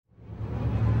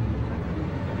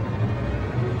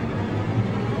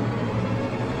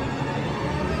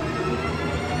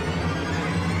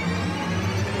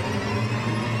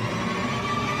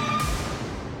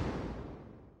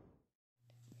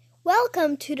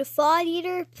Welcome to the Fod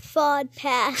Eater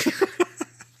Fodcast.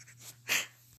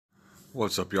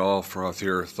 What's up, y'all? Froth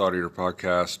here, Thought Eater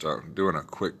Podcast. Doing a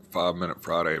quick 5-minute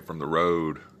Friday from the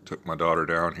road. Took my daughter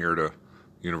down here to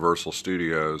Universal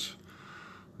Studios.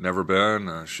 Never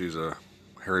been. She's a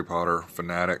Harry Potter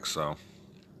fanatic, so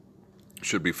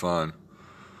should be fun.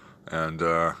 And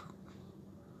I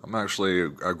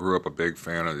grew up a big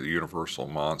fan of the Universal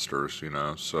Monsters,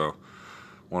 so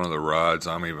one of the rides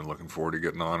I'm even looking forward to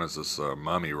getting on is this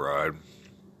Mummy ride.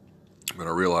 But I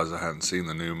realized I hadn't seen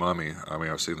the new Mummy. I mean,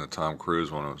 I've seen the Tom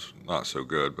Cruise one. It was not so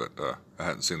good, but I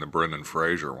hadn't seen the Brendan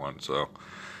Fraser one, so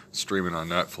it's streaming on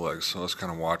Netflix. So I was kind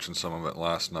of watching some of it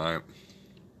last night.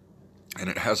 And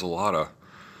it has a lot of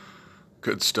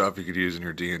good stuff you could use in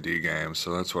your D&D games,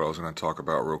 so that's what I was going to talk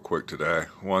about real quick today.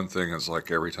 One thing is,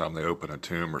 like, every time they open a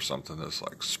tomb or something, this,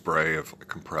 like, spray of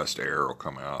compressed air will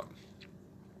come out.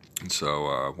 And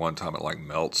so one time it, like,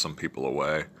 melts some people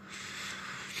away.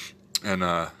 And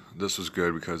this was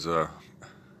good because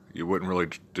you wouldn't really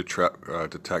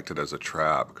detect it as a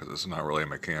trap, because it's not really a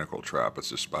mechanical trap.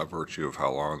 It's just by virtue of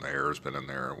how long the air has been in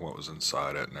there and what was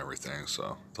inside it and everything.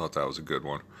 So I thought that was a good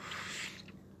one.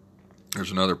 There's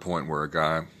another point where a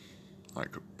guy,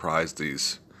 like, prized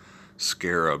these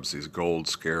scarabs, these gold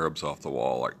scarabs off the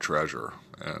wall like treasure.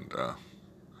 And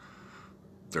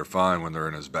they're fine when they're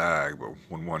in his bag, but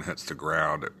when one hits the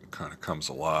ground, it kind of comes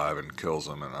alive and kills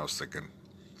him. And I was thinking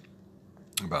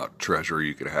about treasure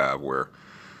you could have where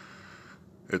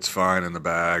it's fine in the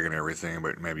bag and everything,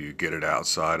 but maybe you get it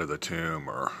outside of the tomb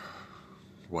or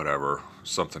whatever.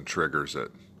 Something triggers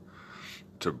it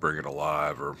to bring it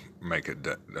alive or make it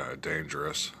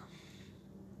dangerous.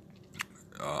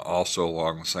 Also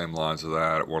along the same lines of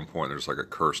that, at one point there's like a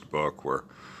cursed book where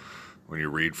when you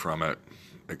read from it,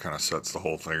 it kind of sets the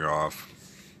whole thing off.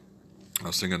 I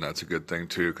was thinking that's a good thing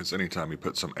too, because anytime you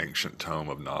put some ancient tome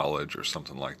of knowledge or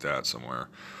something like that somewhere,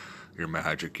 your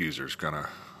magic user's gonna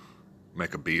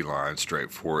make a beeline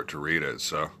straight for it to read it.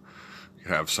 So you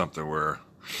have something where,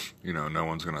 no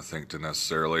one's gonna think to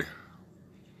necessarily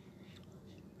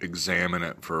examine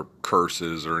it for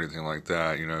curses or anything like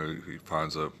that. He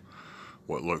finds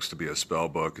what looks to be a spell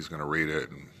book, he's gonna read it,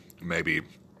 and maybe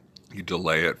you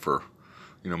delay it for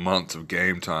months of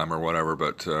game time or whatever,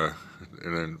 but and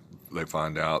then they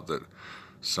find out that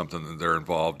something that they're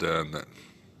involved in, that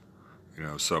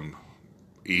some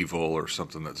evil or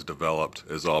something that's developed,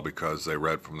 is all because they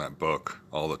read from that book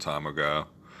all the time ago.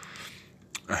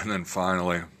 And then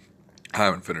finally, I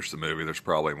haven't finished the movie, there's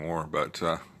probably more, but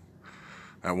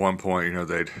at one point,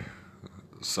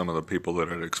 some of the people that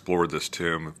had explored this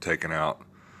tomb have taken out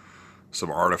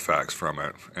some artifacts from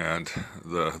it, and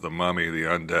the mummy, the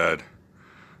undead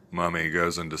mummy,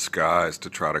 goes in disguise to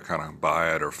try to kind of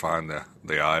buy it or find the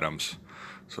items.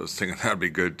 So I was thinking that'd be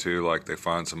good too, like they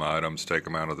find some items, take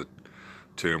them out of the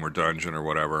tomb or dungeon or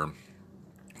whatever. A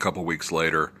couple weeks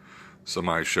later,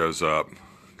 somebody shows up,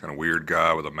 kind of weird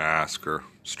guy with a mask or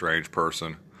strange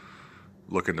person,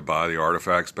 looking to buy the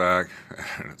artifacts back,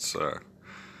 and it's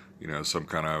some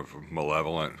kind of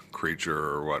malevolent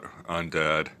creature or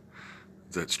undead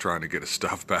that's trying to get his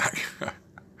stuff back.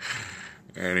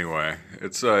 Anyway,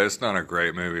 it's not a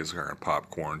great movie. It's kind of a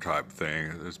popcorn type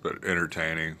thing. It's but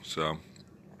entertaining. So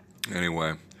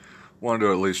anyway, wanted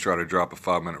to at least try to drop a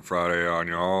 5-minute Friday on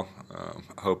y'all. I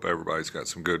hope everybody's got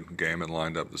some good gaming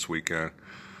lined up this weekend.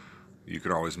 You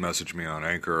can always message me on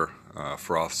Anchor,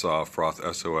 FrothSoft,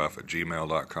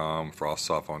 FrothSof@gmail.com,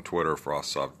 FrothSoft on Twitter,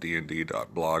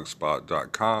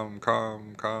 FrothSoftDND.blogspot.com.